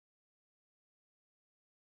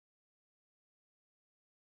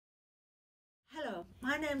Hello,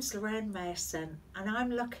 my name's Lorraine Mason and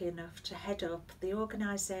I'm lucky enough to head up the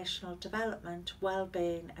Organisational Development,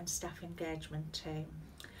 Wellbeing and Staff Engagement team.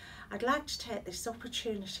 I'd like to take this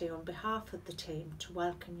opportunity on behalf of the team to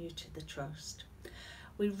welcome you to the Trust.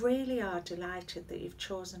 We really are delighted that you've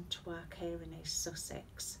chosen to work here in East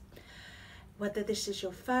Sussex. Whether this is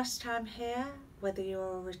your first time here, whether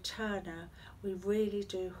you're a returner, we really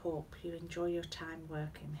do hope you enjoy your time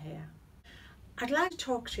working here. I'd like to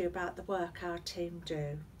talk to you about the work our team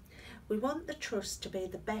do. We want the Trust to be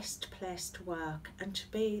the best place to work and to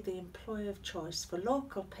be the employer of choice for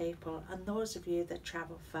local people and those of you that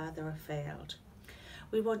travel further afield.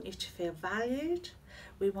 We want you to feel valued,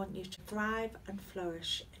 we want you to thrive and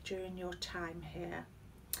flourish during your time here.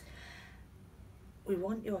 We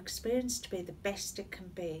want your experience to be the best it can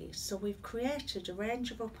be, so we've created a range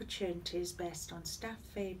of opportunities based on staff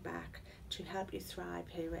feedback to help you thrive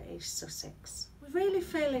here at East Sussex. We really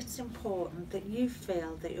feel it's important that you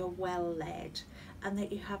feel that you're well led and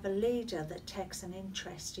that you have a leader that takes an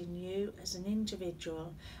interest in you as an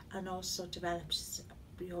individual and also develops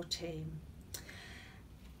your team.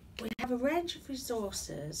 We have a range of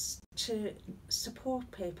resources to support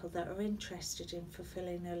people that are interested in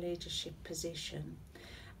fulfilling a leadership position,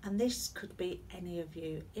 and this could be any of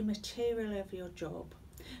you, immaterial of your job.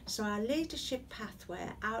 So our leadership pathway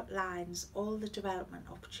outlines all the development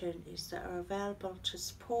opportunities that are available to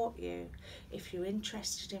support you if you're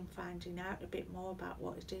interested in finding out a bit more about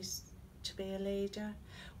what it is to be a leader,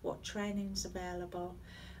 what training's available.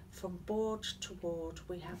 From board to ward,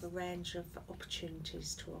 we have a range of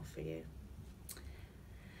opportunities to offer you.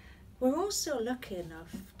 We're also lucky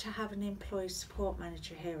enough to have an employee support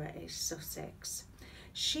manager here at East Sussex.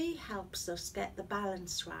 She helps us get the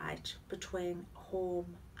balance right between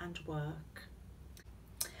home and work.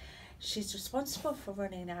 She's responsible for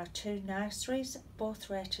running our 2 nurseries, both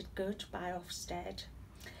rated good by Ofsted.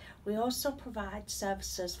 We also provide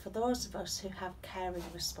services for those of us who have caring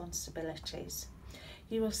responsibilities.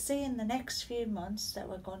 You will see in the next few months that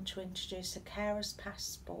we're going to introduce a carer's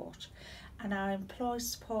passport, and our employee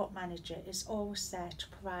support manager is always there to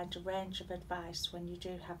provide a range of advice when you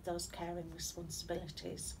do have those caring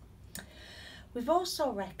responsibilities. We've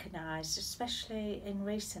also recognised, especially in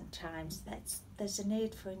recent times, that there's a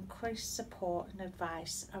need for increased support and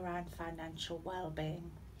advice around financial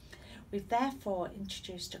wellbeing. We've therefore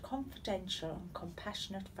introduced a confidential and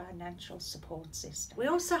compassionate financial support system. We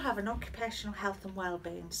also have an occupational health and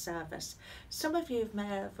wellbeing service. Some of you may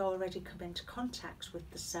have already come into contact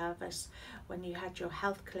with the service when you had your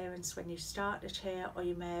health clearance when you started here, or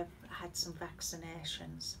you may have had some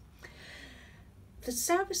vaccinations. The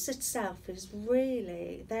service itself is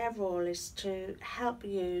really, their role is to help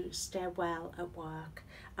you stay well at work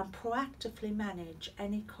and proactively manage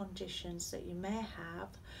any conditions that you may have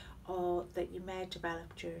or that you may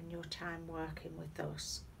develop during your time working with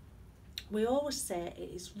us. We always say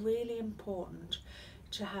it is really important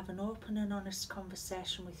to have an open and honest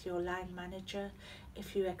conversation with your line manager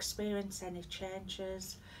if you experience any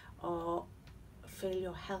changes or feel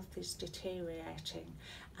your health is deteriorating,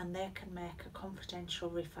 and they can make a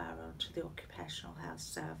confidential referral to the Occupational Health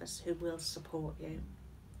Service, who will support you.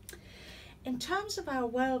 In terms of our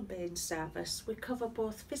wellbeing service, we cover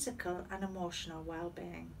both physical and emotional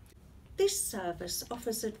wellbeing. This service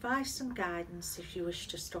offers advice and guidance if you wish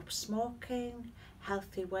to stop smoking,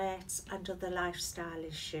 healthy weights and other lifestyle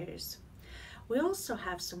issues. We also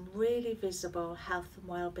have some really visible health and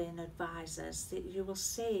wellbeing advisors that you will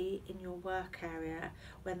see in your work area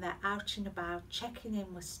when they're out and about, checking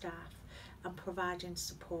in with staff and providing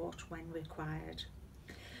support when required.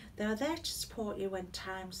 They are there to support you when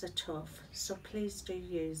times are tough, so please do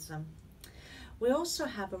use them. We also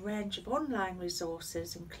have a range of online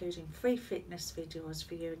resources, including free fitness videos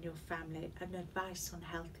for you and your family and advice on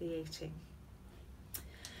healthy eating.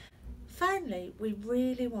 Finally, we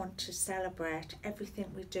really want to celebrate everything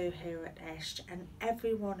we do here at ESHT, and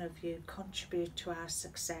every one of you contribute to our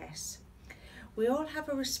success. We all have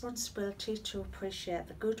a responsibility to appreciate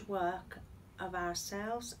the good work of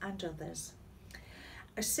ourselves and others.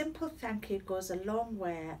 A simple thank you goes a long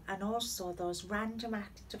way, and also those random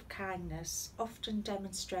acts of kindness, often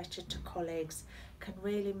demonstrated to colleagues, can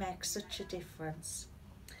really make such a difference.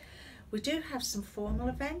 We do have some formal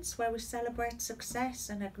events where we celebrate success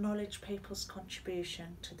and acknowledge people's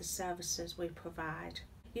contribution to the services we provide.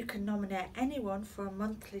 You can nominate anyone for a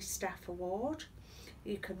monthly staff award.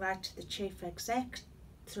 You can write to the Chief Exec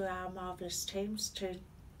through our marvellous teams to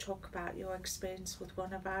talk about your experience with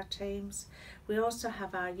one of our teams. We also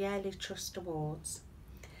have our yearly Trust Awards.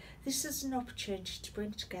 This is an opportunity to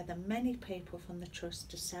bring together many people from the Trust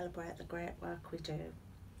to celebrate the great work we do.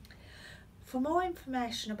 For more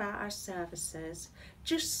information about our services,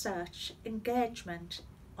 just search engagement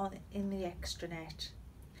in the extranet.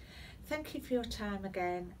 Thank you for your time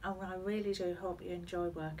again, and I really do hope you enjoy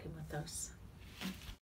working with us.